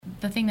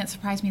the thing that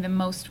surprised me the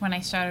most when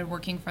I started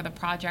working for the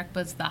project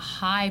was the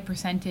high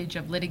percentage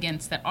of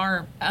litigants that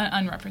are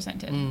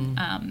unrepresented.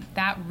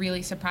 That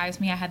really surprised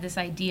me. I had this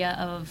idea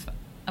of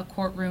a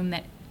courtroom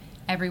that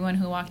everyone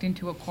who walked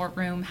into a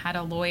courtroom had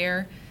a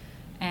lawyer,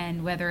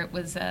 and whether it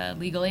was a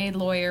legal aid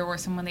lawyer or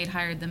someone they'd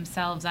hired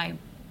themselves, I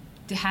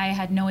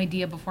had no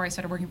idea before I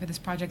started working for this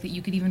project that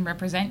you could even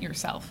represent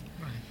yourself.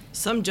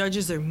 Some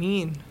judges are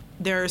mean.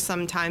 There are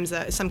some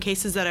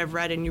cases that I've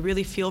read, and you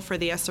really feel for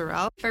the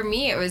SRL. For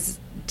me, it was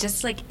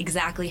just like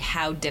exactly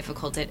how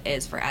difficult it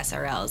is for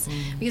SRLs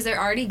because they're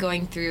already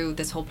going through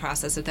this whole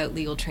process without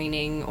legal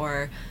training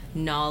or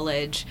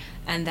knowledge,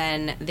 and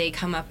then they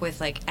come up with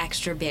like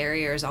extra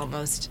barriers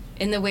almost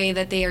in the way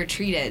that they are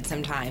treated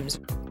sometimes.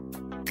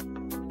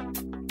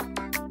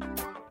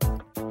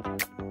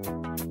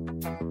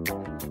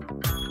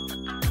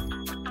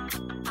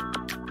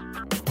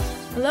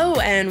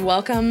 Hello and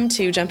welcome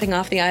to Jumping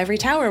Off the Ivory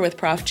Tower with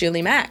Prof.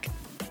 Julie Mack.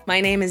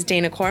 My name is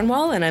Dana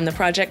Cornwall and I'm the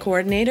project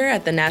coordinator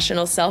at the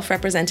National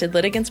Self-Represented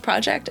Litigants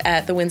Project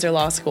at the Windsor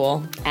Law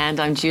School. And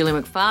I'm Julie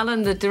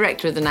McFarlane, the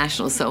director of the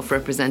National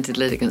Self-Represented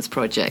Litigants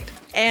Project.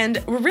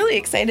 And we're really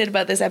excited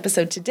about this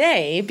episode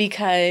today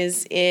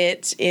because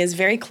it is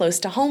very close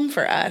to home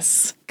for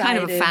us. Kind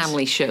of a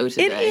family show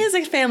today. It is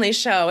a family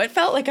show. It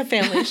felt like a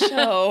family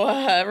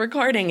show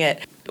recording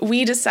it.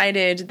 We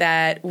decided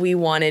that we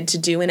wanted to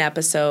do an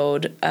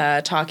episode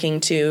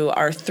talking to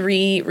our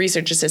 3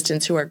 research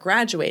assistants who are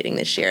graduating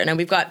this year. Now,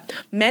 we've got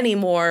many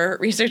more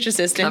research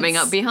assistants coming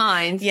up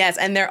behind. Yes,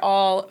 and they're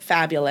all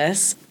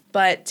fabulous.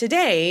 But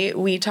today,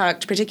 we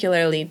talked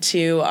particularly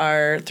to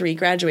our 3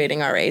 graduating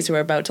RAs who are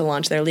about to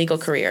launch their legal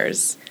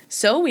careers.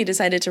 So we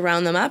decided to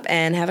round them up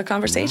and have a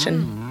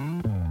conversation.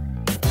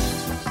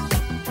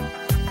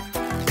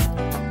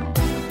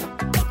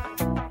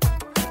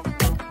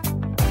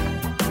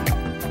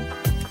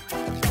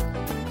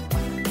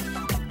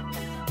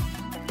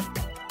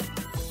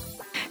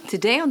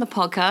 Today on the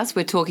podcast,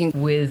 we're talking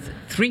with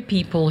 3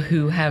 people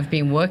who have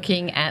been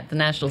working at the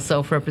National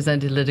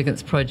Self-Represented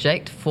Litigants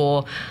Project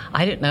for,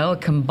 a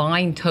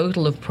combined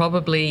total of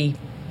probably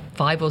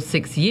 5 or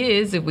 6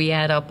 years if we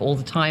add up all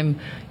the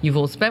time you've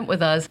all spent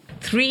with us.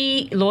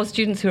 3 law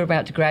students who are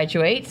about to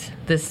graduate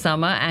this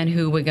summer and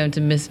who we're going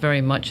to miss very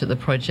much at the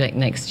project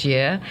next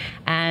year.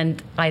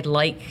 And I'd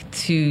like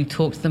to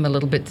talk to them a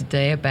little bit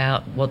today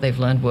about what they've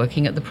learned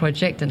working at the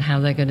project and how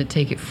they're going to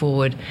take it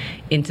forward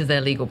into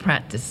their legal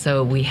practice.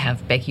 So we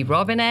have Becky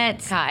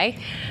Robinette. Hi.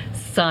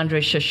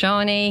 Sandra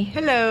Shoshone.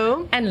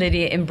 Hello. And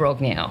Lydia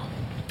Imbrogno.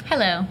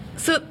 Hello.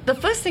 So the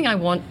first thing I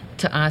want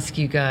to ask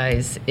you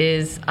guys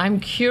is,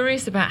 I'm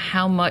curious about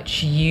how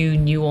much you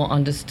knew or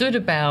understood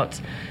about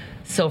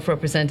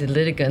self-represented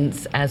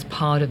litigants as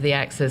part of the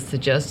access to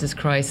justice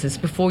crisis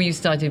before you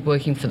started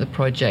working for the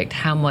project.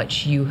 How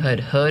much you had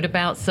heard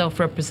about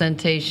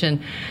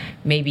self-representation,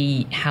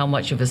 maybe how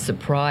much of a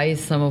surprise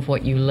some of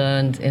what you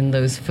learned in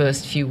those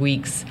first few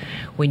weeks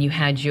when you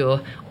had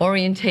your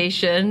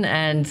orientation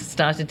and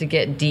started to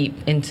get deep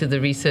into the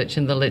research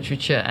and the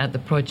literature at the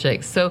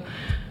project. So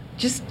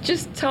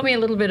just tell me a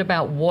little bit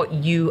about what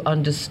you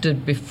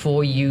understood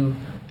before you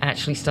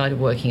actually started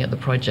working at the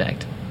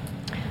project.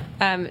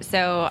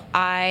 So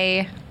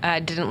I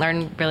didn't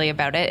learn really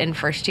about it in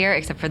first year,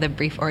 except for the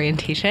brief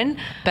orientation.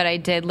 But I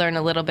did learn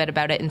a little bit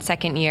about it in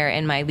second year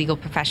in my legal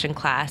profession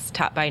class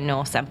taught by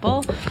Noel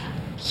Semple.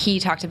 He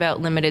talked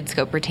about limited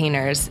scope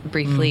retainers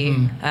briefly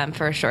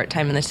for a short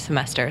time in the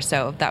semester.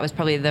 So that was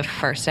probably the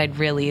first I'd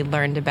really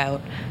learned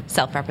about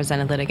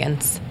self-represented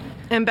litigants.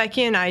 And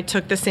Becky and I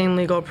took the same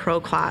legal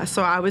pro class,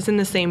 so I was in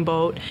the same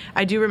boat.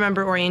 I do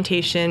remember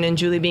orientation and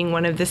Julie being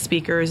one of the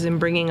speakers and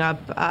bringing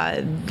up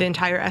the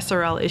entire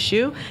SRL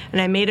issue,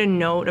 and I made a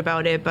note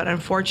about it, but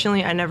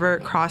unfortunately I never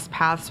crossed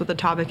paths with the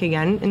topic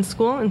again in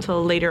school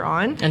until later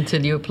on.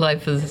 Until you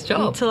applied for this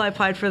job. Until I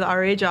applied for the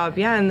RA job,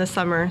 in the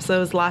summer. So it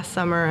was last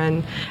summer,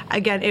 and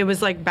again, it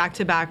was like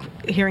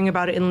back-to-back, hearing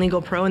about it in legal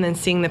pro and then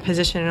seeing the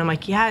position, and I'm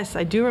like, yes,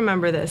 I do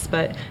remember this,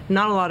 but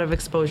not a lot of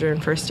exposure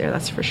in first year,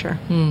 that's for sure.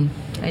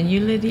 And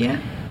you,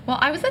 Lydia? Well,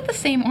 I was at the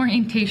same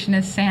orientation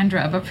as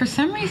Sandra, but for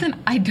some reason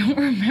I don't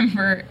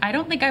remember. I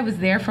don't think I was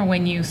there for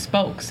when you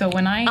spoke. So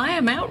when I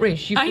am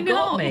outraged. You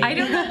forgot me. I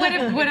don't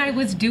know what I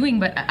was doing,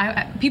 but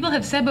people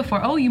have said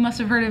before, oh, you must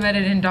have heard about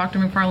it in Dr.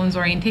 McFarlane's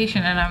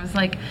orientation. And I was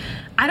like,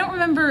 I don't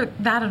remember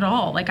that at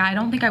all. Like, I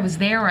don't think I was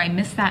there, or I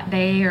missed that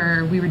day,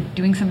 or we were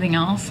doing something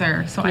else,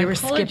 or so I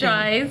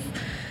apologize.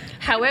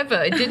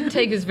 However, it didn't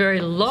take us very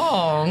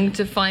long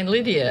to find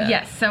Lydia.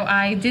 Yes, so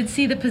I did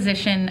see the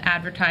position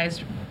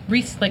advertised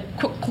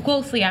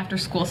closely after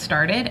school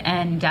started,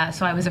 and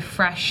so I was a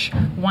fresh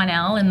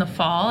 1L in the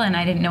fall, and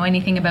I didn't know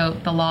anything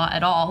about the law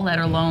at all, let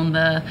alone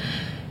the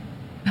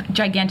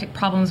gigantic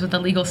problems with the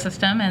legal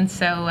system. And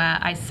so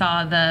I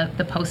saw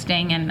the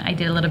posting, and I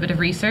did a little bit of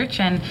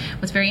research. And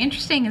what's very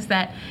interesting is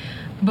that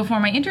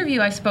before my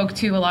interview, I spoke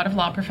to a lot of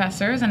law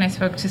professors, and I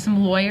spoke to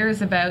some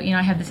lawyers about,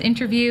 I had this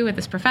interview with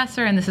this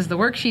professor, and this is the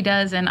work she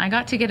does, and I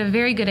got to get a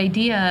very good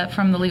idea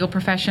from the legal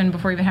profession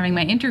before even having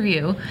my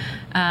interview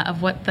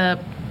of what the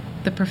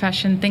the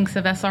profession thinks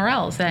of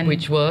SRLs. And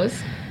Which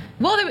was?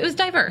 well, it was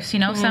diverse.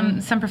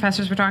 Some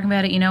professors were talking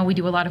about it. We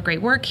do a lot of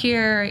great work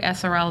here.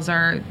 SRLs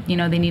are,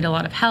 they need a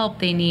lot of help.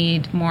 They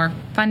need more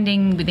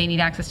funding. They need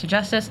access to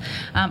justice.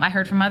 I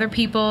heard from other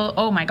people,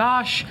 oh my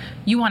gosh,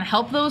 you want to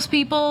help those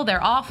people?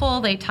 They're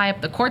awful. They tie up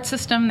the court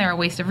system. They're a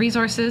waste of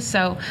resources.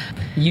 So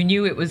You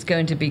knew it was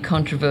going to be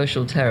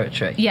controversial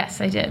territory.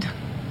 yes, I did.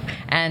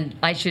 And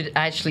I should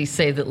actually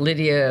say that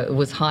Lydia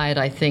was hired,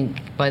 I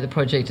think, by the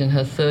project in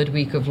her third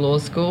week of law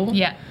school.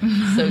 Yeah.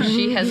 So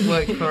she has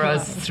worked for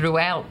us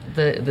throughout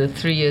the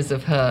 3 years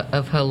of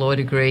her law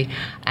degree.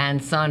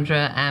 And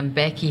Sandra and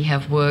Becky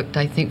have worked,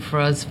 I think, for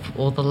us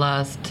for the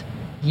last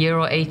year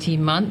or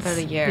 18 months. For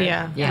the year.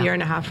 Yeah, a year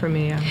and a half for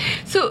me, yeah.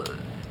 So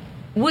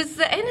was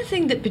there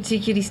anything that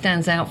particularly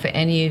stands out for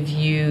any of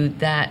you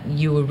that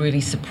you were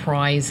really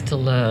surprised to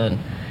learn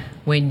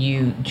when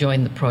you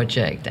joined the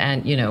project?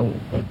 And,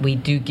 we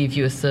do give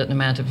you a certain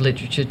amount of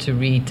literature to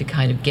read to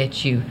kind of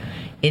get you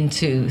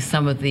into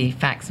some of the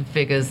facts and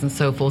figures and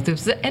so forth.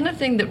 Was there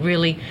anything that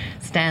really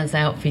stands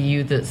out for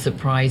you that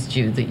surprised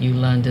you that you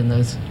learned in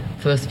those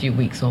first few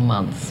weeks or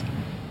months?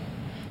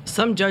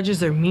 Some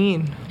judges are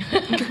mean.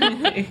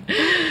 I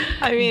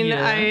mean,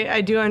 Yeah.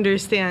 I do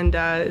understand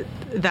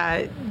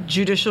that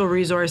judicial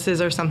resources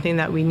are something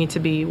that we need to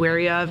be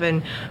wary of,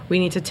 and we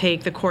need to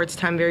take the court's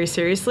time very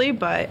seriously,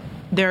 but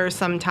there are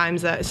some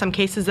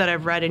cases that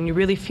I've read, and you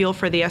really feel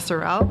for the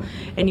SRL,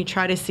 and you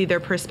try to see their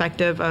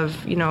perspective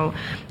of,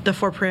 the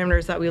 4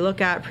 parameters that we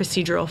look at: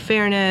 procedural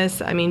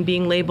fairness,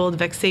 being labeled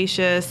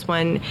vexatious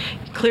when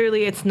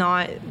clearly it's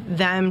not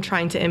them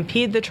trying to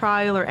impede the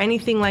trial or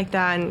anything like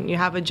that, and you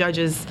have a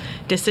judge's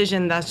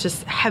decision that's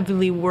just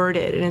heavily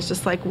worded, and it's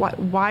just like,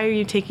 why are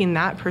you taking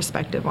that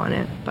perspective on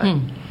it? But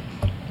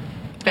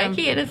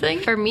Becky, anything?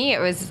 For me, it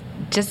was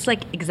just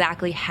like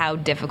exactly how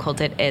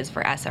difficult it is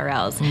for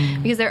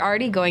SRLs because they're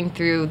already going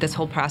through this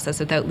whole process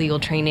without legal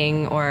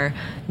training or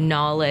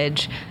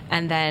knowledge,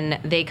 and then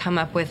they come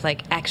up with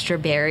like extra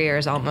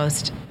barriers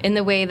almost in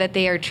the way that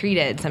they are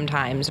treated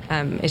sometimes.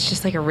 It's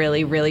just like a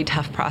really, really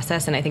tough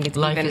process, and I think it's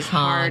Life even is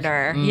hard.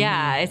 harder.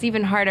 Yeah, it's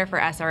even harder for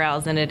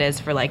SRLs than it is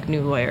for like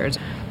new lawyers.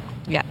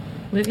 Yeah.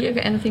 Lydia,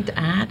 got anything to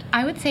add?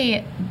 I would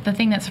say the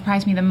thing that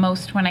surprised me the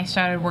most when I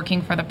started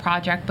working for the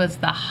project was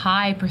the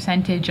high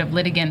percentage of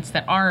litigants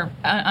that are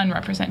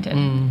unrepresented.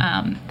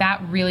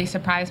 That really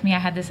surprised me. I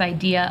had this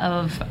idea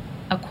of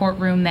a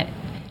courtroom that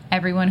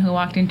everyone who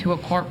walked into a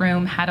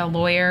courtroom had a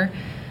lawyer,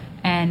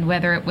 and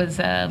whether it was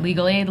a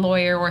legal aid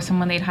lawyer or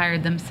someone they'd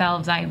hired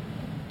themselves, I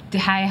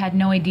had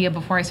no idea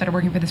before I started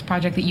working for this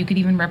project that you could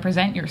even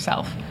represent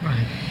yourself.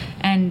 Right.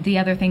 And the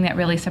other thing that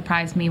really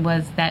surprised me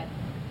was that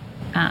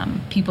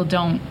people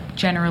don't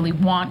generally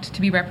want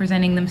to be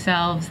representing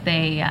themselves.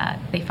 They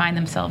find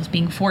themselves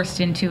being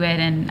forced into it,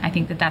 and I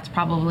think that that's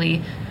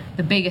probably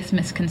the biggest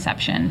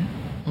misconception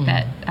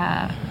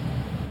that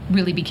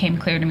really became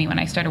clear to me when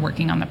I started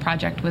working on the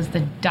project, was the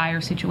dire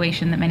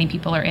situation that many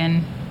people are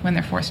in when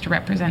they're forced to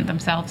represent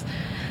themselves.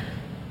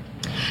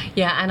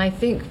 Yeah, and I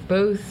think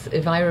both,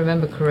 if I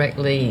remember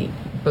correctly,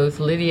 both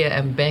Lydia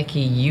and Becky,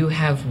 you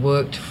have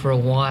worked for a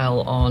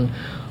while on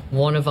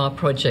one of our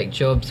project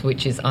jobs,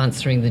 which is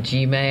answering the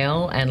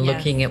Gmail and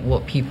looking at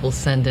what people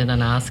send in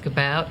and ask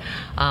about.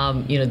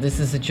 This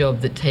is a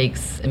job that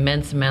takes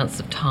immense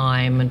amounts of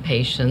time and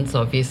patience,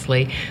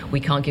 obviously. We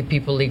can't give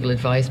people legal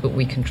advice, but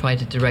we can try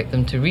to direct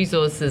them to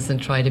resources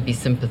and try to be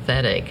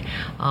sympathetic.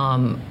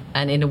 And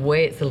in a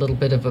way, it's a little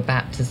bit of a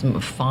baptism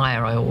of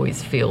fire, I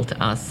always feel,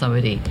 to ask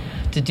somebody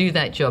to do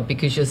that job,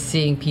 because you're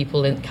seeing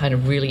people kind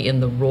of really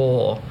in the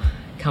raw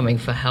coming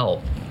for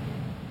help.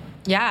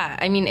 Yeah,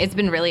 I mean, it's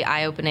been really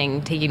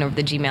eye-opening taking over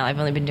the Gmail. I've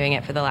only been doing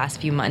it for the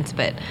last few months,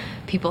 but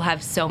people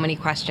have so many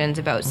questions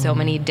about so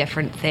many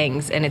different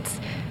things, and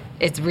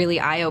it's really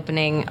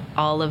eye-opening,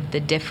 all of the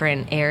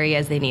different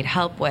areas they need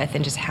help with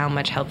and just how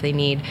much help they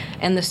need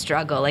and the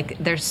struggle. Like,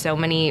 there's so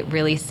many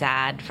really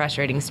sad,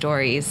 frustrating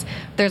stories.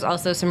 There's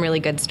also some really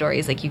good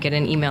stories. Like, you get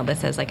an email that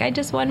says, like, I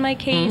just won my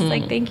case.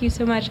 Like, thank you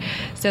so much.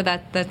 So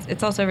that's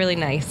it's also really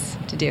nice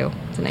to do.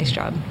 It's a nice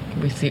job.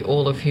 We see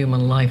all of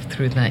human life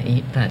through that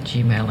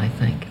Gmail, I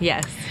think.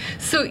 Yes.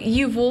 So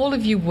all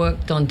of you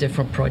worked on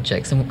different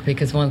projects, and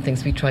because one of the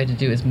things we try to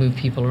do is move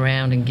people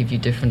around and give you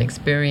different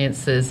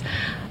experiences.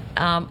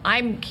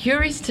 I'm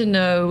curious to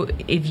know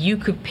if you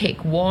could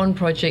pick one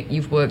project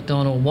you've worked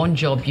on or one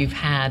job you've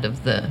had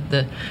of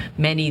the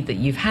many that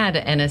you've had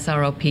at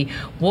NSRLP.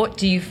 What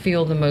do you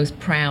feel the most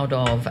proud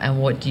of,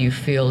 and what do you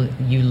feel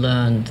you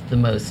learned the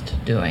most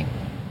doing?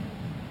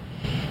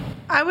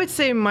 I would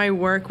say my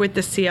work with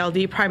the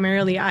CLD,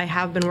 primarily I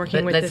have been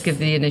working with Let's give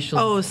the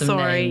initials. Oh, some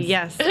sorry. names.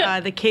 Yes.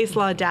 The case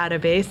law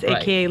database, Right.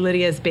 aka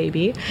Lydia's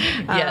baby.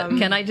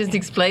 Can I just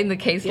explain the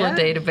case law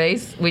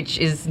database, which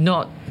is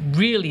not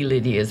really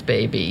Lydia's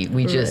baby,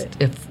 we just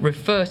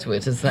refer to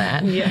it as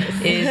that,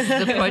 is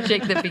the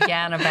project that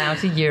began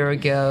about a year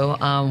ago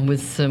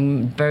with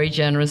some very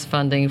generous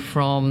funding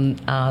from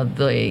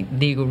the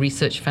Legal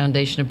Research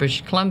Foundation of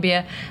British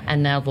Columbia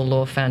and now the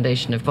Law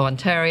Foundation of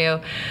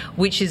Ontario,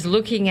 which is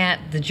looking at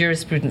the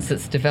jurisprudence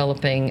that's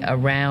developing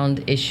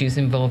around issues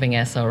involving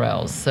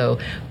SRLs. So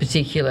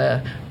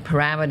particular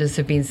parameters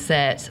have been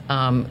set.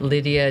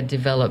 Lydia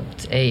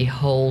developed a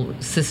whole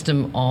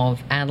system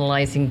of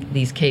analyzing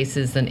these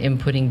cases and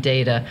inputting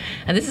data.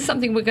 And this is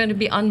something we're going to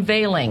be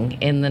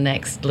unveiling in the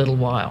next little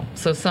while.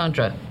 So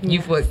Sandra,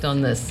 you've worked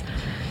on this.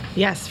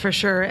 Yes, for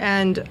sure.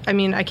 And I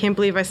mean, I can't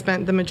believe I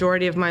spent the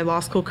majority of my law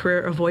school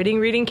career avoiding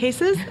reading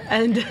cases.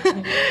 And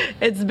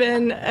it's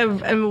been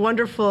a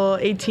wonderful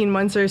 18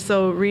 months or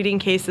so reading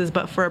cases,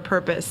 but for a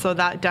purpose. So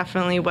that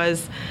definitely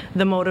was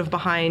the motive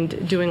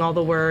behind doing all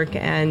the work.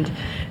 And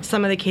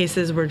some of the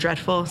cases were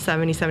dreadful,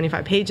 70,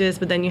 75 pages.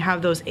 But then you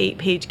have those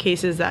 8-page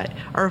cases that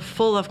are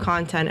full of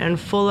content and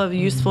full of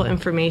useful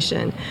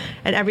information.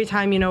 And every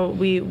time,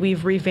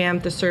 we've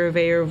revamped the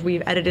survey or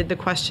we've edited the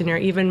questionnaire,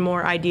 even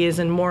more ideas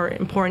and more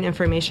important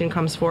information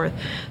comes forth.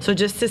 So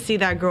just to see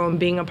that grow and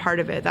being a part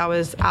of it, that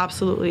was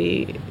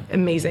absolutely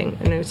amazing,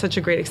 and it was such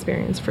a great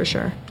experience for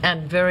sure.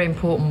 And very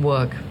important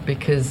work,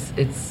 because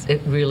it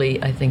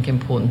really, I think,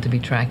 important to be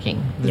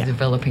tracking the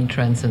developing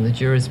trends in the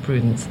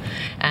jurisprudence.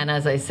 And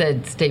as I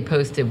said, stay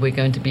posted. We're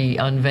going to be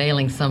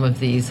unveiling some of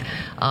these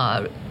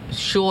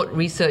short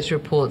research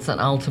reports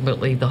and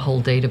ultimately the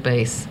whole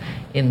database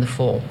in the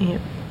fall. Yeah.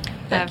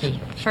 Becky.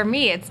 For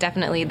me, it's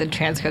definitely the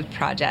transcript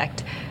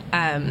project.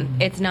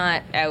 It's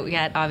not out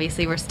yet.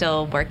 Obviously, we're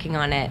still working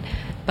on it.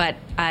 But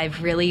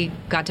I've really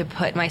got to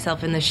put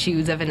myself in the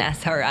shoes of an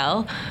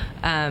SRL.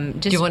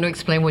 Do you want to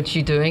explain what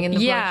you're doing in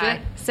the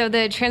project? So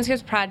the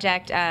transcripts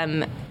project,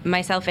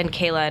 myself and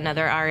Kayla,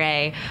 another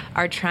RA,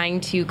 are trying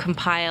to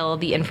compile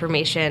the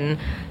information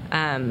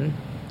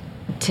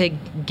to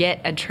get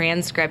a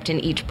transcript in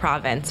each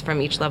province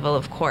from each level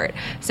of court.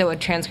 So a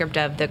transcript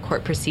of the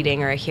court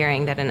proceeding or a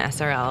hearing that an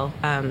SRL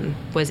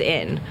was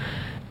in.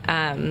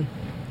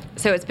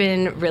 So it's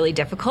been really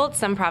difficult.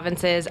 Some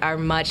provinces are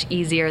much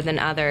easier than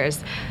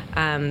others,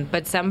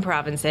 but some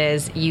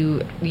provinces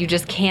you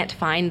just can't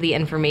find the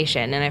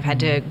information. And I've had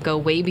to go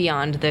way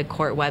beyond the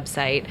court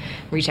website,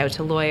 reach out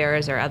to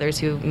lawyers or others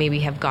who maybe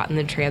have gotten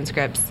the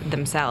transcripts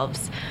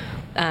themselves.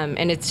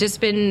 And it's just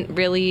been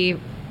really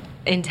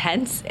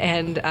intense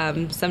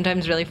and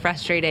sometimes really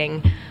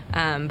frustrating,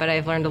 but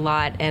I've learned a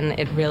lot, and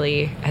it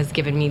really has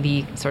given me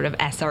the sort of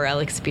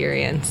SRL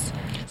experience.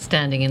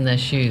 Standing in their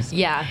shoes.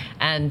 Yeah.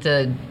 And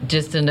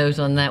just a note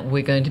on that,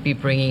 we're going to be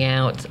bringing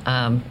out,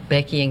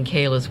 Becky and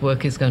Kayla's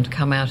work is going to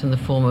come out in the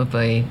form of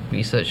a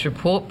research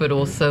report, but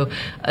also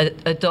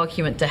a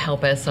document to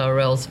help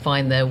SRLs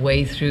find their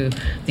way through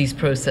these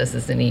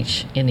processes in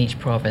each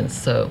province.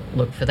 So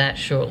look for that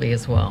shortly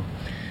as well.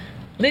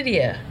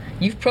 Lydia,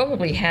 you've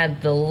probably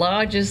had the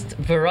largest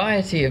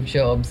variety of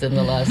jobs in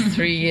the last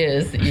 3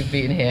 years that you've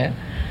been here.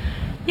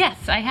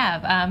 Yes, I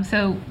have.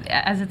 So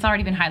as it's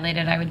already been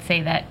highlighted, I would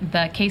say that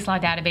the case law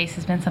database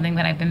has been something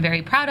that I've been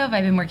very proud of.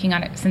 I've been working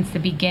on it since the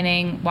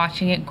beginning,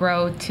 watching it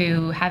grow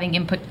to having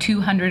input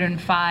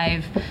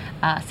 205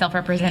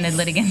 self-represented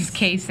litigants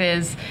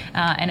cases,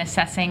 and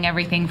assessing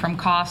everything from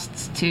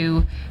costs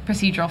to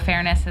procedural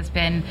fairness has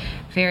been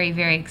very,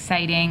 very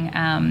exciting,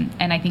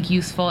 and I think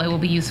useful. It will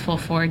be useful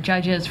for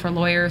judges, for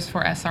lawyers,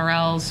 for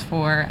SRLs,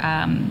 for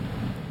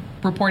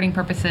reporting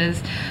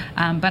purposes.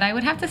 But I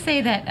would have to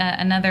say that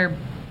another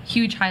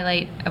huge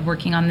highlight of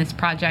working on this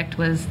project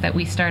was that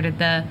we started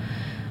the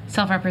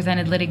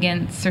self-represented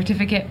litigant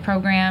certificate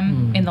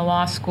program in the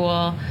law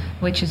school,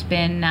 which has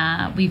been,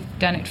 we've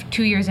done it for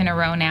 2 years in a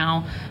row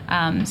now.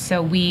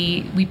 So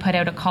we put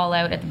out a call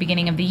out at the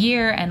beginning of the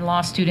year, and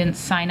law students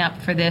sign up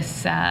for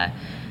this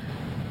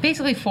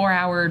basically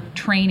 4-hour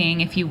training,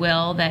 if you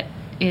will, that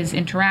is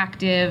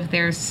interactive.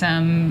 There's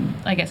some,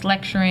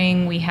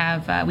 lecturing. We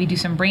do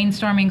some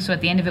brainstorming. So at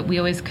the end of it, we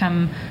always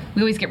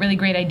get really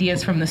great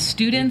ideas from the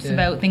students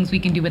about things we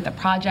can do with the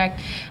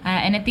project.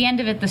 And at the end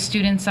of it, the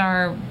students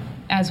are,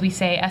 as we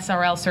say,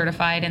 SRL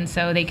certified, and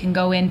so they can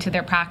go into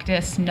their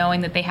practice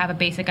knowing that they have a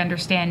basic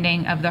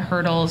understanding of the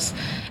hurdles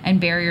and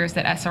barriers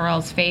that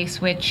SRLs face,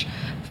 which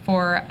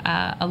for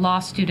a law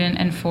student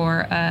and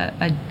for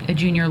a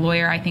junior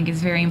lawyer, I think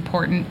is very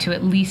important to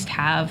at least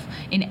have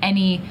in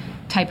any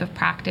type of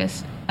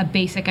practice a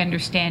basic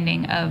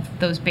understanding of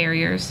those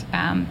barriers,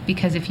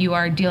 because if you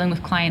are dealing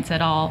with clients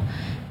at all,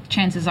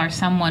 chances are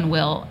someone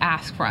will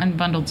ask for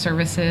unbundled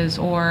services,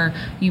 or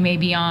you may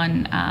be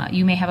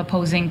you may have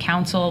opposing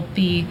counsel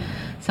be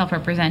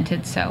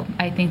self-represented. So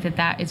I think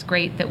that is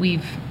great that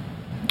we've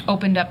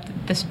opened up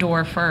this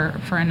door for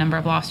a number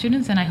of law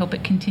students, and I hope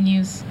it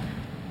continues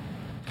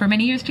for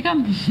many years to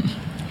come.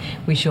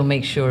 We shall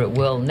make sure it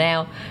will.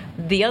 Now,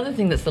 the other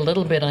thing that's a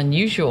little bit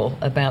unusual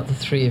about the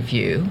three of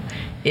you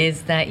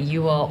is that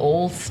you are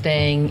all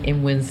staying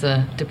in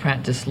Windsor to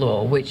practice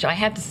law, which I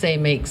have to say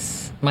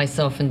makes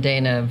myself and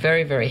Dana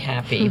very, very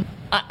happy.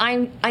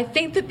 I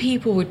think that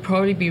people would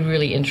probably be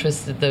really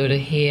interested, though, to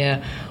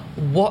hear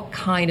what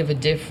kind of a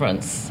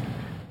difference,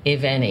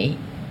 if any,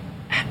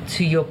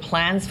 to your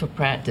plans for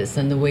practice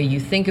and the way you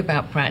think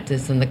about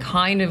practice and the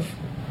kind of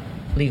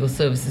legal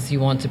services you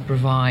want to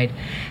provide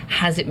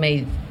has it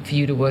made for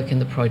you to work in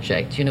the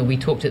project. You know, we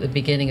talked at the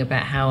beginning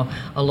about how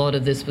a lot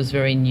of this was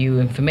very new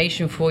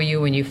information for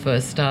you when you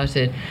first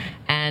started,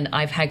 and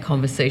I've had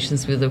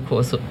conversations with, of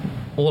course,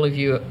 all of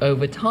you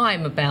over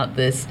time about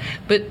this,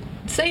 but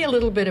say a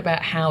little bit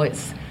about how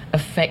it's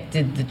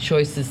affected the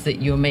choices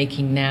that you're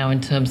making now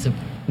in terms of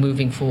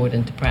moving forward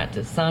into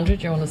practice. Sandra,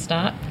 do you want to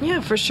start?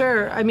 Yeah, for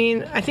sure. I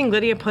mean, I think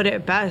Lydia put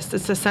it best.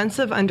 It's a sense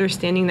of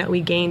understanding that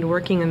we gained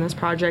working in this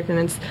project, and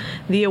it's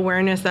the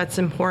awareness that's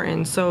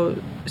important. So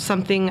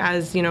something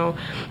as, you know,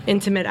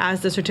 intimate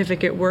as the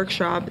certificate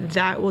workshop,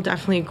 that will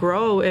definitely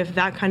grow if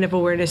that kind of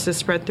awareness is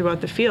spread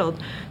throughout the field.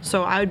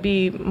 So I would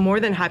be more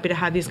than happy to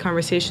have these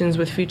conversations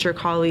with future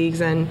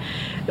colleagues and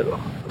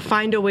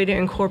find a way to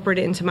incorporate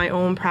it into my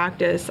own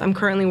practice. I'm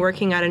currently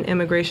working at an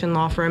immigration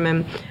law firm,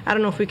 and I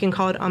don't know if we can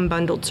call it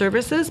unbundled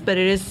services, but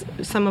it is,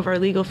 some of our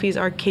legal fees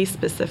are case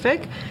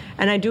specific,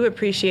 and I do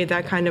appreciate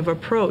that kind of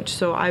approach.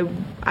 So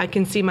I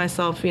can see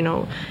myself, you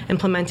know,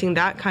 implementing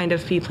that kind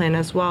of fee plan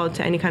as well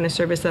to any kind of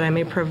service that I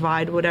may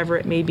provide, whatever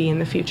it may be in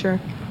the future.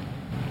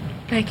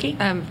 Becky?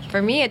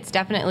 For me, it's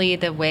definitely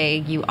the way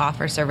you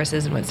offer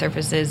services and what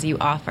services you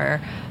offer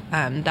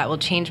that will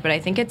change. But I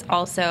think it's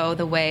also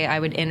the way I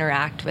would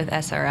interact with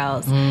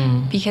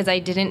SRLs because I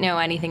didn't know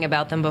anything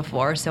about them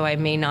before. So I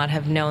may not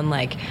have known,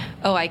 like,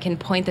 oh, I can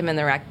point them in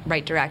the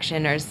right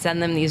direction or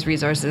send them these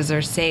resources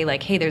or say,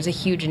 like, hey, there's a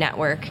huge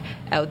network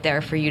out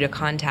there for you to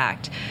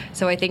contact.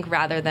 So I think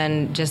rather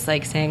than just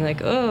like saying,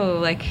 like, oh,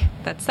 like,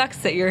 that sucks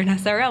that you're an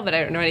SRL, but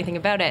I don't know anything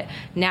about it.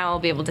 Now I'll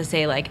be able to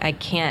say, like,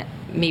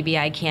 maybe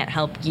I can't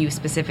help you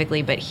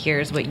specifically, but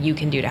here's what you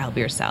can do to help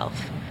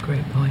yourself.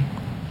 Great point.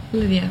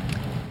 Lydia?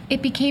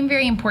 It became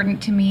very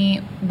important to me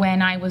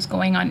when I was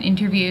going on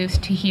interviews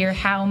to hear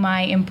how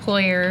my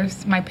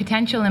employers, my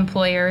potential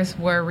employers,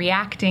 were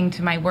reacting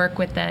to my work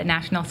with the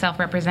National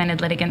Self-Represented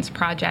Litigants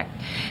Project.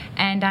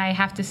 And I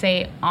have to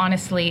say,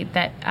 honestly,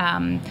 that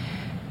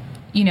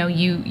you know,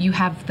 you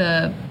have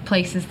the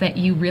places that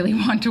you really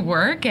want to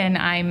work, and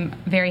I'm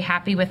very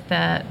happy with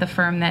the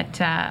firm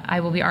that I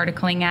will be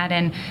articling at.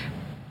 And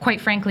quite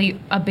frankly,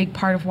 a big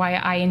part of why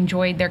I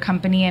enjoyed their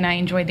company and I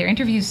enjoyed their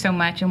interviews so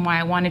much and why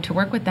I wanted to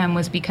work with them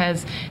was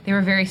because they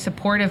were very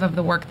supportive of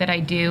the work that I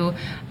do.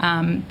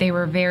 They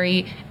were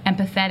very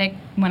empathetic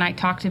when I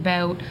talked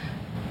about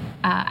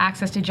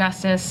access to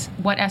justice,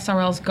 what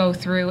SRLs go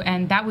through,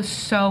 and that was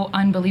so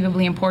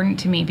unbelievably important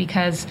to me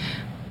because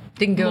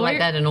didn't go like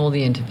that in all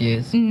the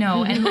interviews.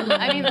 No, and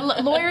I mean,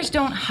 lawyers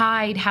don't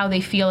hide how they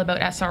feel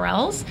about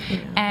SRLs,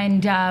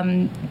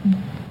 and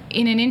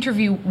in an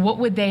interview, what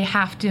would they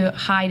have to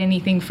hide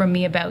anything from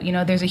me about? You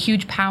know, there's a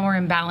huge power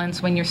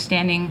imbalance when you're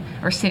standing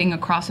or sitting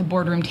across a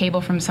boardroom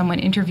table from someone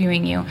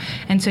interviewing you,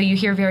 and so you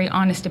hear very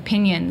honest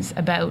opinions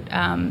about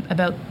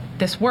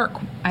this work.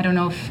 I don't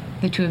know if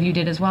the two of you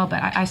did as well,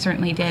 but I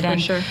certainly did. For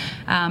sure.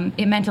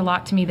 It meant a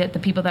lot to me that the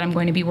people that I'm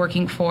going to be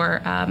working for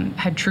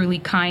had truly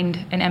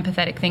kind and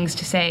empathetic things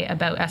to say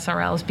about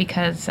SRLs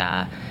because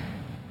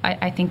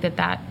I think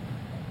that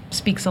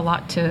speaks a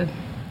lot to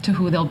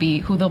who they'll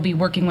be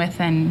working with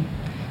and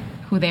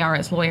who they are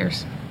as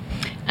lawyers.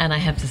 And I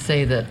have to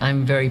say that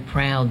I'm very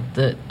proud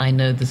that I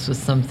know this was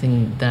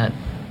something that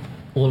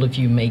all of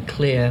you made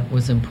clear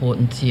was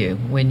important to you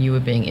when you were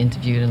being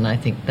interviewed, and I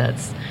think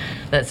that's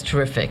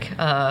terrific.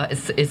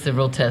 It's a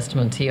real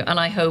testament to you, and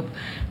I hope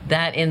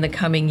that in the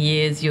coming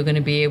years you're going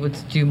to be able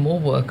to do more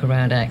work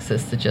around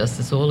access to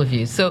justice, all of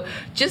you. So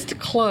just to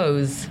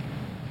close,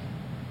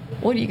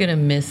 what are you going to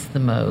miss the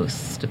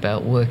most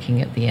about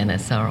working at the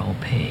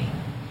NSRLP?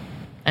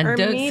 And Our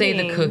don't say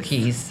the meetings.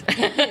 cookies.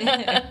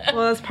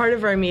 Well, that's part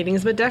of our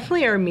meetings, but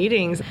definitely our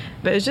meetings.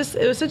 But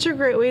it was such a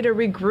great way to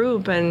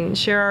regroup and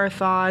share our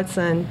thoughts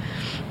and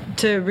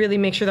to really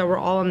make sure that we're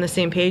all on the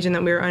same page and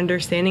that we're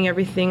understanding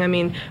everything. I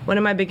mean, one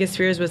of my biggest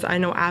fears was I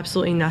know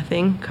absolutely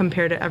nothing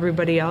compared to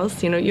everybody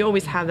else. You know, you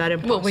always have that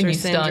imposter when you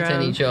syndrome. start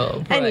any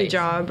job, Any right.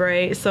 job,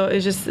 right? So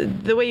it's just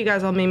the way you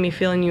guys all made me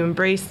feel, and you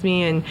embraced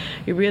me, and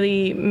you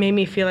really made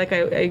me feel like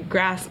I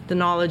grasped the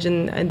knowledge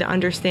and the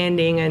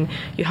understanding, and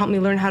you helped me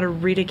learn how to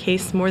read a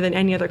case more than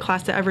any other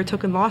class I ever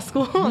took in law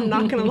school. I'm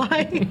not gonna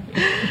lie.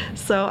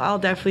 So I'll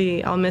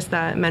miss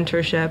that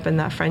mentorship and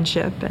that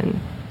friendship and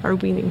our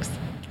meetings.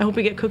 I hope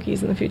we get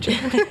cookies in the future.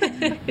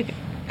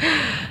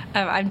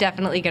 I'm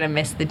definitely going to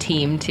miss the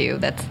team, too.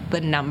 That's the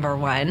number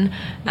one.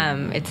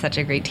 It's such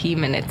a great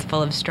team, and it's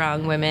full of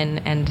strong women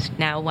and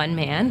now one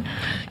man.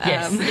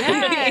 Yes.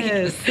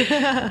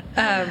 Yes.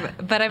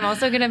 But I'm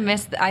also going to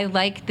miss, I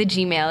like the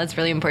Gmail. It's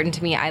really important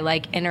to me. I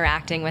like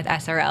interacting with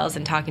SRLs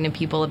and talking to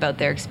people about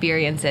their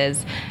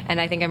experiences, and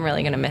I think I'm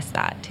really going to miss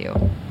that, too.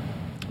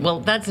 Well,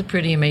 that's a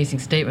pretty amazing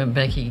statement,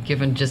 Becky,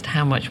 given just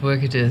how much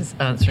work it is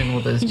answering all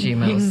those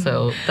Gmails.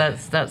 So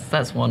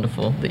that's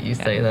wonderful that you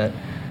say that.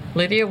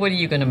 Lydia, what are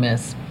you going to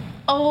miss?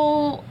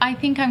 Oh, I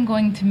think I'm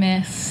going to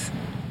miss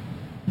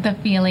the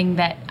feeling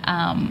that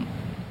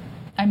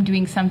I'm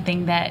doing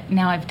something that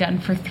now I've done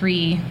for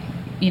 3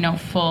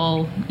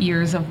 full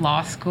years of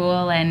law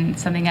school, and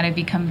something that I've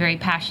become very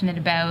passionate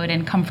about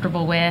and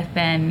comfortable with.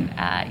 And,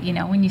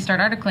 when you start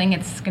articling,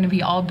 it's going to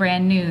be all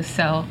brand new.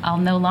 So I'll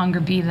no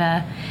longer be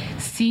the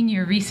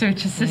senior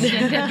research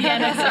assistant at the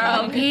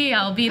NSRLP.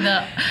 I'll be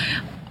the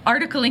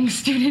articling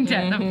student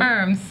at the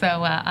firm. So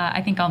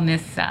I think I'll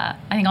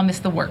miss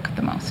the work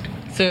the most.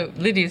 So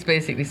Lydia's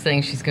basically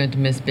saying she's going to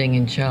miss being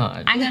in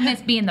charge. I'm going to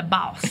miss being the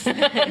boss.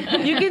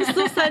 You can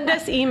still send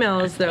us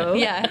emails, though.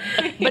 Yeah.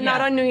 But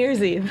not on New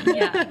Year's Eve.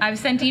 Yeah, I've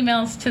sent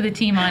emails to the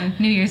team on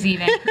New Year's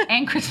Eve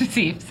and Christmas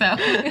Eve, so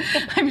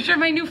I'm sure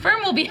my new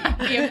firm will be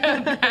happy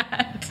about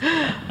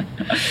that.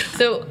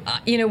 So,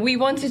 we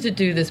wanted to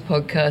do this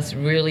podcast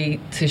really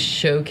to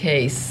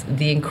showcase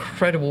the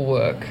incredible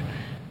work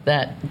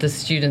that the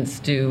students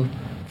do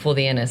for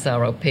the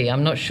NSRLP.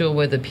 I'm not sure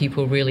whether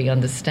people really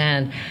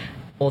understand,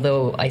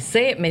 although I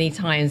say it many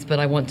times, but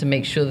I want to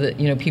make sure that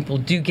people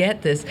do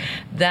get this,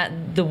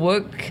 that the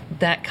work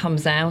that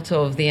comes out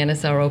of the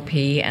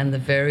NSRLP and the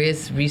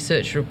various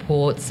research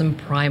reports and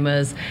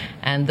primers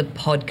and the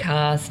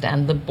podcast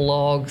and the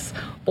blogs,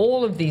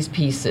 all of these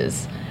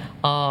pieces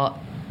are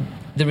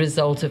the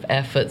result of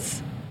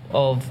efforts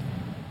of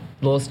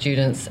law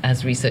students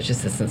as research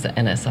assistants at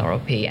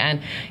NSRLP.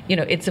 And,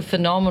 it's a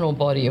phenomenal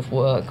body of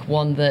work,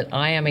 one that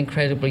I am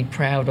incredibly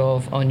proud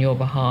of on your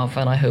behalf,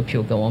 and I hope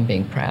you'll go on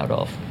being proud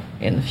of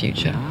in the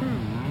future.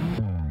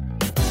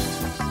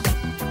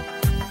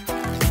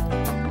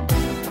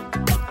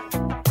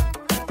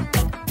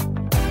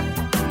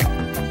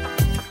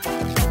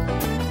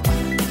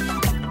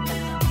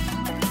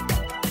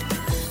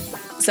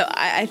 So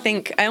I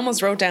think I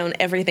almost wrote down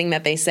everything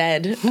that they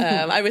said.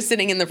 I was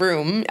sitting in the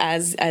room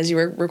as you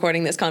were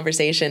recording this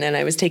conversation, and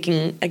I was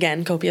taking,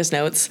 again, copious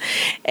notes.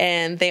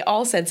 And they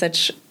all said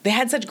they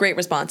had such great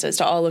responses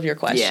to all of your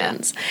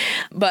questions. Yeah.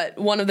 But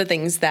one of the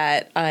things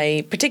that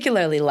I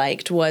particularly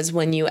liked was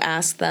when you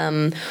asked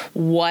them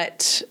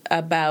what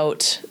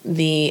about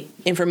the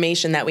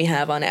information that we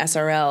have on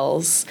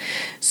SRLs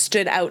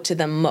stood out to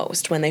them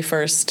most when they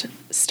first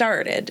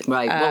started.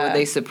 Right. What were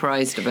they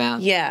surprised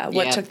about? Yeah.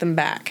 What took them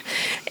back,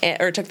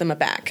 or took them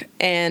aback.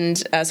 And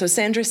so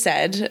Sandra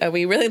said,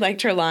 we really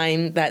liked her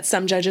line that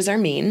some judges are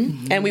mean.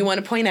 Mm-hmm. And we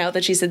want to point out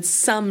that she said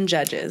some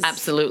judges.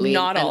 Absolutely.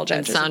 Not all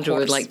judges. And Sandra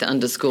would like to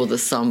underscore the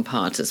some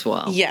part as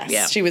well. Yes.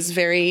 Yeah. She was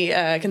very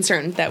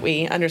concerned that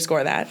we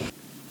underscore that.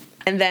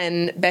 And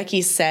then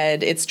Becky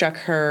said it struck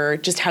her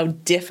just how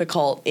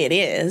difficult it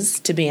is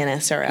to be an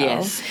SRL.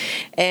 Yes.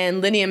 And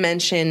Lydia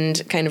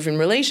mentioned kind of in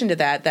relation to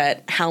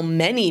that how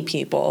many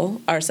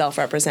people are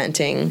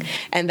self-representing,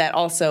 and that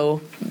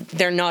also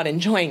they're not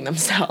enjoying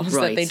themselves,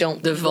 right. That they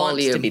don't the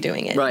volume. Want to be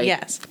doing it. Right.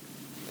 Yes.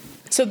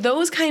 So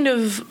those kind of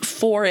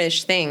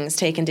 4-ish things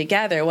taken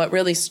together, what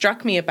really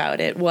struck me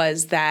about it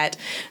was that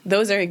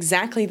those are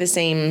exactly the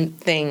same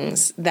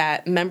things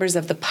that members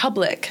of the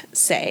public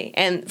say.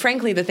 And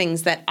frankly, the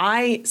things that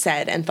I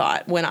said and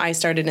thought when I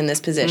started in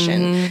this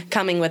position,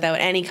 coming without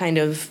any kind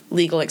of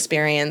legal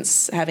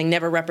experience, having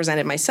never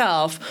represented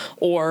myself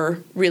or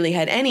really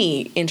had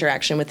any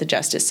interaction with the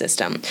justice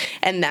system.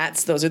 And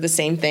those are the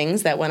same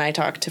things that when I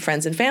talk to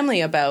friends and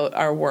family about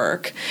our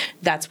work,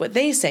 that's what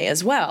they say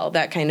as well,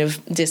 that kind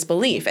of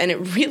disbelief. And it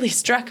really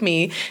struck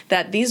me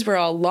that these were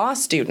all law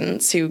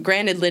students who,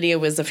 granted, Lydia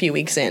was a few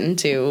weeks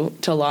into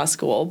law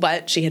school,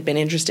 but she had been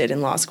interested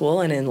in law school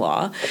and in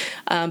law.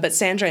 But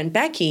Sandra and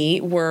Becky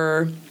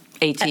were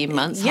 18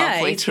 months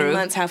halfway through. 18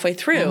 months halfway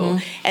through.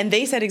 Mm-hmm. And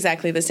they said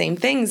exactly the same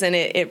things. And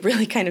it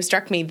really kind of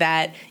struck me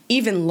that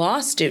even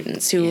law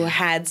students who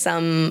had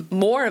some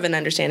more of an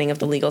understanding of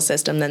the legal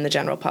system than the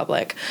general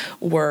public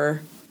were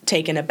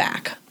taken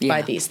aback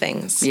by these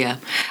things. Yeah.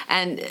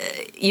 And,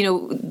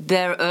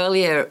 their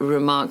earlier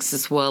remarks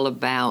as well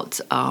about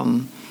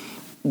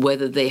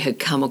whether they had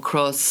come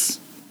across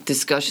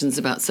discussions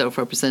about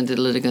self-represented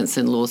litigants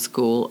in law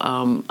school,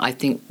 I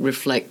think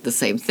reflect the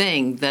same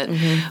thing, that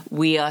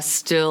we are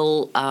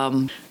still,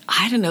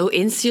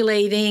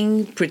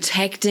 insulating,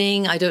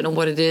 protecting, I don't know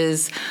what it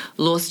is,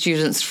 law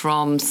students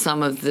from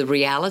some of the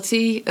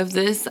reality of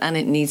this, and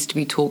it needs to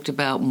be talked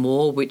about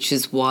more, which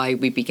is why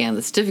we began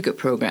the certificate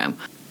program,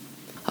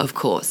 of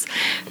course.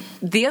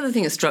 The other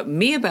thing that struck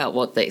me about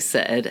what they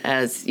said,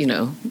 as,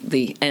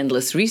 the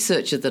endless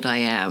researcher that I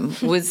am,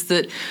 was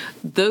that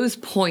those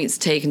points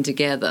taken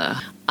together,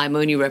 I'm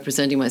only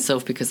representing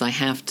myself because I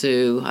have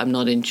to, I'm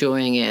not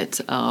enjoying it,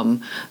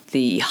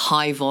 the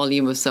high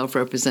volume of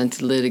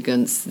self-represented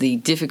litigants, the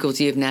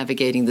difficulty of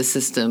navigating the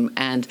system,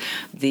 and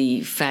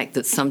the fact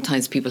that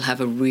sometimes people have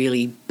a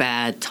really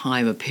bad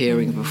time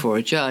appearing before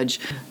a judge,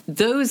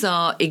 those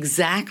are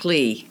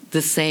exactly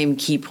the same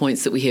key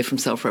points that we hear from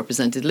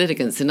self-represented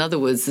litigants. In other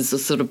words, there's a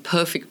sort of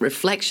perfect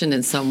reflection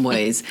in some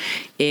ways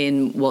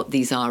in what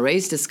these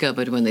RAs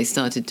discovered when they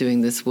started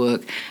doing this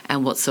work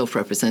and what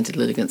self-represented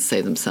litigants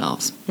say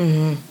themselves.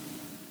 Mm-hmm.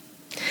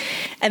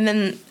 And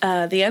then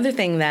the other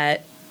thing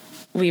that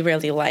we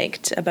really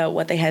liked about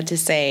what they had to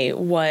say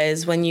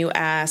was when you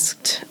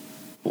asked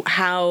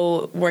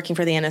how working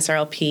for the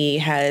NSRLP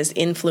has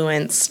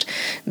influenced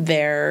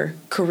their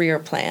career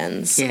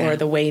plans or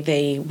the way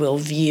they will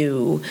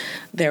view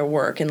their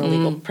work in the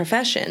legal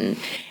profession.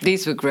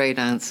 These were great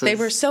answers. They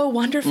were so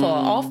wonderful.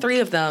 All three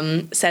of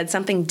them said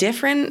something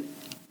different.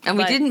 And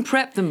we didn't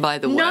prep them, by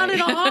the way. Not at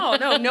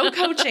all. No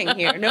coaching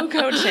here. No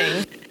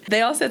coaching.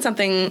 They all said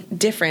something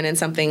different and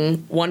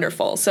something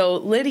wonderful. So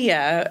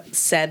Lydia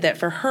said that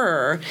for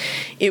her,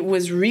 it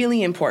was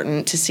really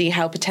important to see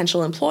how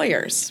potential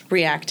employers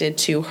reacted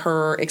to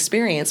her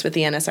experience with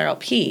the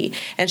NSRLP.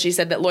 And she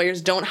said that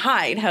lawyers don't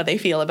hide how they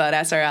feel about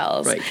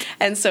SRLs. Right.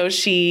 And so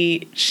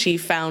she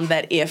found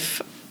that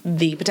if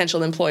the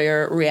potential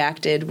employer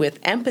reacted with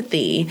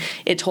empathy,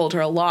 it told her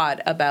a lot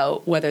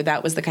about whether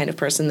that was the kind of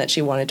person that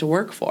she wanted to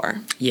work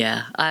for.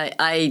 Yeah,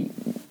 I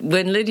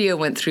when Lydia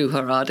went through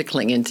her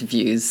articling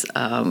interviews,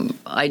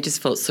 I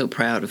just felt so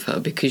proud of her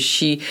because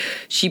she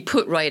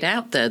put right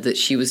out there that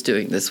she was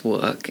doing this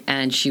work,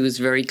 and she was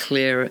very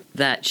clear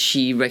that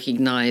she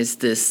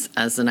recognized this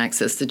as an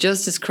access to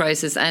justice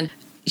crisis, and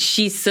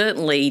she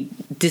certainly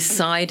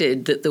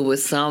decided that there were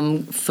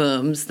some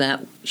firms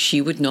that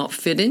she would not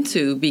fit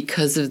into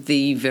because of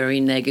the very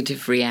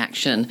negative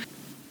reaction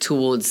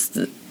towards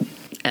the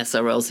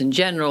SRLs in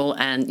general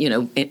and,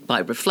 by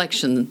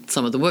reflection,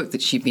 some of the work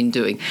that she'd been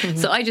doing. Mm-hmm.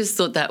 So I just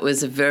thought that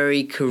was a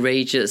very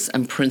courageous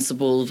and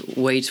principled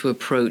way to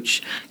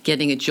approach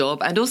getting a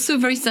job, and also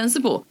very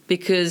sensible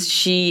because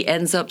she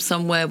ends up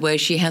somewhere where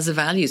she has a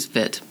values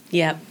fit.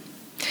 Yep.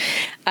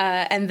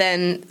 And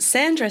then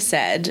Sandra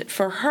said,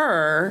 for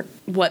her,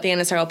 what the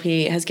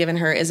NSRLP has given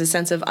her is a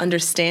sense of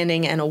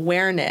understanding and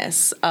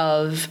awareness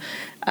of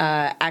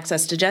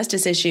access to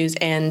justice issues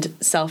and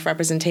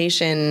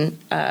self-representation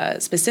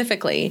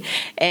specifically.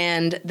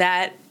 And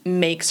that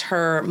makes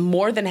her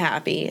more than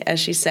happy, as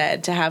she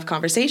said, to have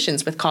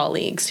conversations with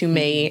colleagues who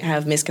may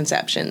have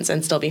misconceptions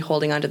and still be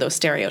holding onto those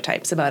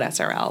stereotypes about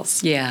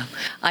SRLs. Yeah.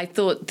 I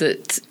thought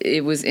that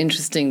it was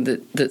interesting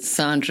that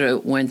Sandra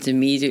went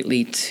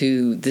immediately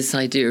to this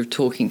idea of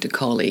talking to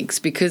colleagues,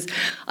 because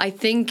I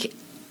think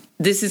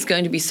this is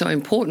going to be so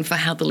important for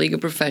how the legal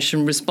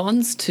profession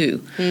responds to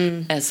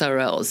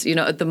SRLs.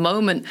 At the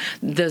moment,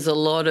 there's a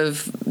lot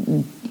of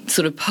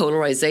sort of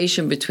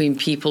polarization between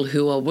people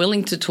who are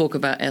willing to talk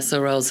about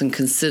SRLs and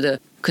consider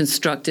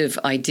constructive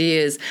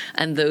ideas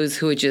and those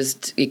who are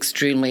just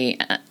extremely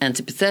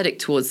antipathetic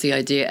towards the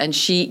idea. And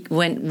she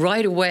went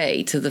right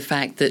away to the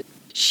fact that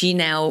she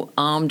now,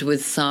 armed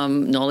with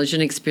some knowledge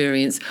and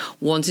experience,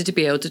 wanted to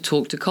be able to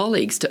talk to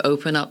colleagues, to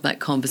open up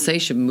that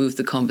conversation, move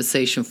the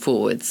conversation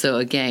forward. So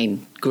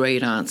again,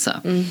 great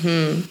answer.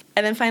 Mm-hmm.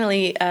 And then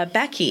finally,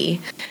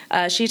 Becky,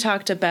 she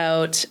talked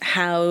about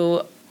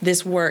how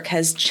this work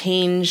has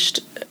changed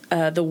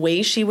the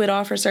way she would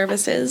offer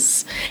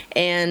services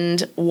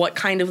and what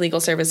kind of legal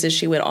services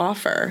she would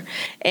offer,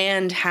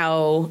 and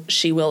how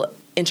she will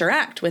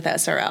interact with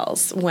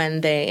SRLs when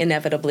they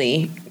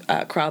inevitably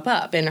crop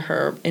up in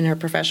her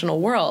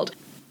professional world.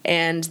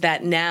 And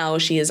that now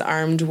she is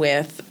armed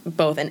with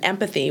both an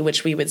empathy,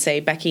 which we would say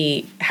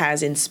Becky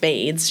has in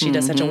spades. She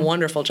does such a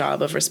wonderful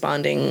job of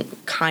responding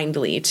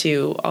kindly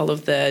to all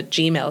of the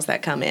Gmails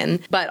that come in,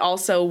 but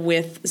also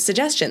with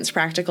suggestions,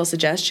 practical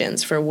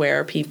suggestions for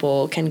where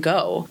people can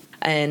go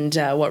and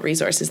what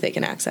resources they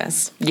can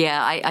access.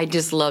 Yeah, I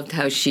just loved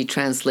how she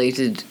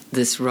translated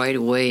this right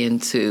away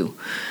into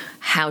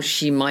how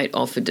she might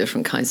offer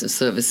different kinds of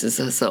services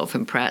herself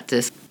in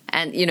practice.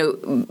 And,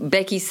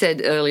 Becky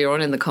said earlier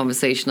on in the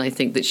conversation, I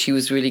think, that she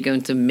was really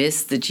going to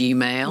miss the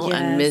Gmail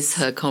and miss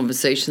her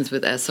conversations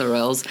with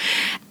SRLs,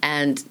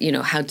 and,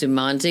 how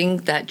demanding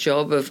that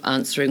job of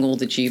answering all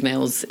the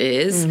Gmails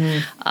is.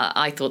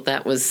 I thought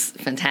that was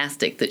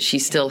fantastic, that she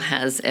still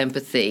has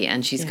empathy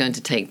and she's going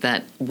to take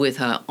that with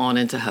her on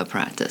into her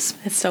practice.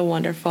 It's so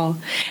wonderful.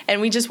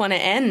 And we just want to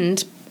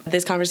end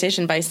this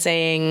conversation by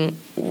saying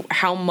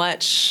how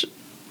much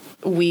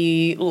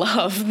we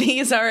love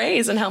these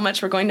RAs and how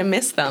much we're going to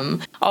miss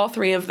them. All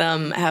three of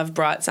them have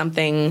brought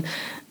something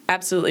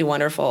absolutely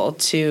wonderful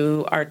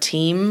to our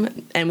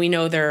team, and we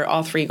know they're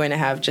all three going to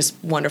have just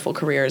wonderful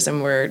careers,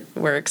 and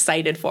we're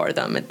excited for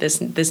them at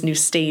this new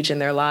stage in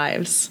their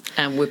lives.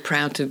 And we're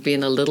proud to have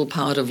been a little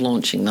part of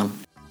launching them.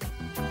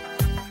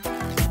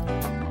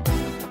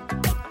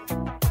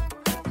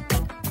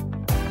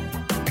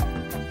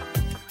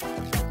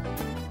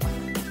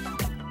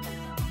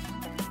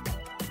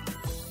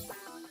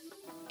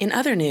 In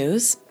other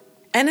news,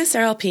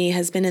 NSRLP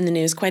has been in the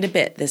news quite a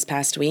bit this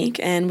past week,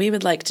 and we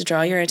would like to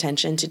draw your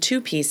attention to two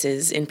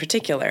pieces in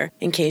particular,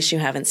 in case you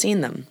haven't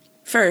seen them.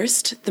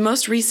 First, the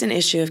most recent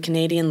issue of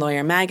Canadian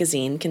Lawyer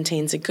magazine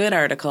contains a good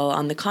article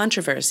on the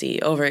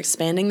controversy over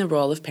expanding the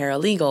role of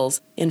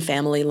paralegals in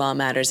family law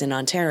matters in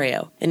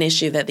Ontario, an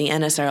issue that the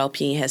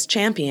NSRLP has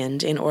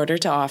championed in order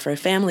to offer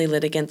family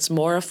litigants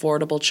more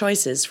affordable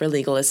choices for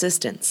legal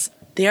assistance.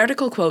 The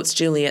article quotes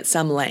Julie at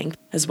some length,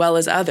 as well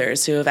as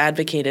others who have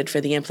advocated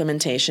for the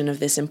implementation of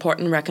this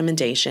important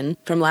recommendation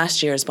from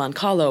last year's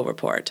Boncalo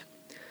report.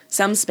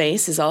 Some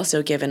space is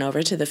also given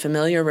over to the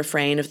familiar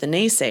refrain of the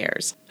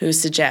naysayers, who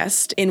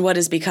suggest, in what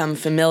has become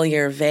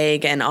familiar,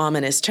 vague, and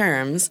ominous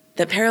terms,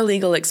 that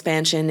paralegal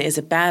expansion is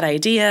a bad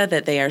idea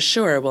that they are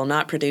sure will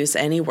not produce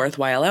any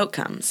worthwhile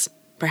outcomes.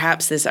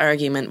 Perhaps this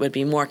argument would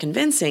be more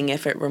convincing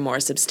if it were more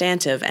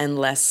substantive and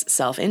less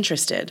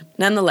self-interested.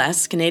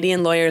 Nonetheless,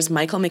 Canadian lawyers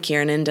Michael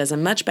McKiernan does a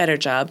much better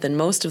job than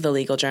most of the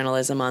legal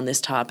journalism on this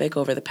topic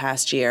over the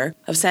past year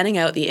of setting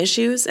out the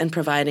issues and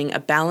providing a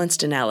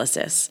balanced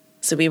analysis.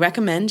 So we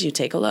recommend you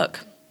take a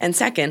look. And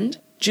second,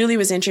 Julie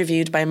was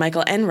interviewed by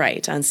Michael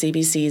Enright on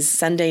CBC's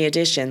Sunday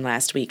edition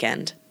last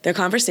weekend. Their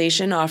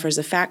conversation offers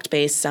a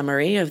fact-based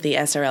summary of the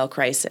SRL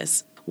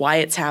crisis, why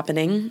it's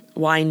happening,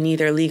 why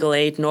neither legal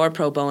aid nor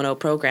pro bono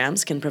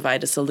programs can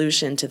provide a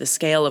solution to the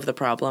scale of the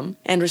problem,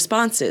 and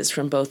responses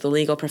from both the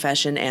legal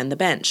profession and the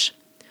bench.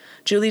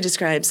 Julie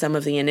describes some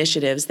of the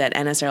initiatives that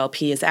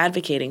NSRLP is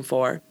advocating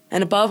for,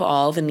 and above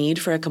all, the need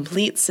for a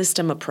complete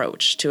system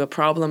approach to a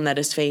problem that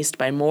is faced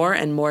by more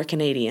and more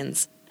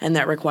Canadians, and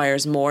that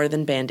requires more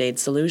than Band-Aid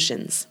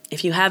solutions.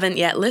 If you haven't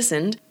yet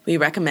listened, we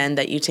recommend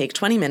that you take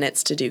 20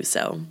 minutes to do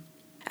so.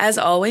 As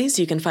always,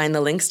 you can find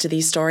the links to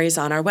these stories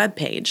on our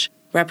webpage,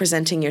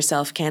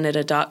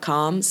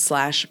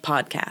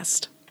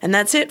 representingyourselfcanada.com/podcast. And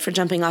that's it for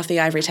Jumping Off the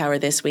Ivory Tower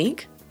this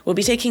week. We'll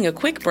be taking a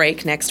quick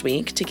break next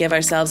week to give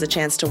ourselves a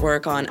chance to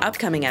work on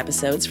upcoming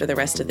episodes for the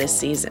rest of this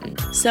season.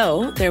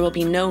 So, there will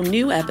be no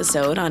new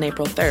episode on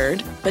April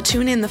 3rd, but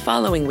tune in the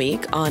following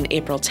week on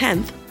April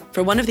 10th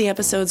for one of the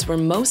episodes we're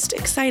most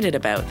excited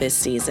about this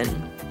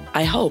season.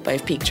 I hope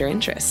I've piqued your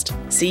interest.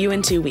 See you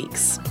in 2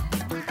 weeks.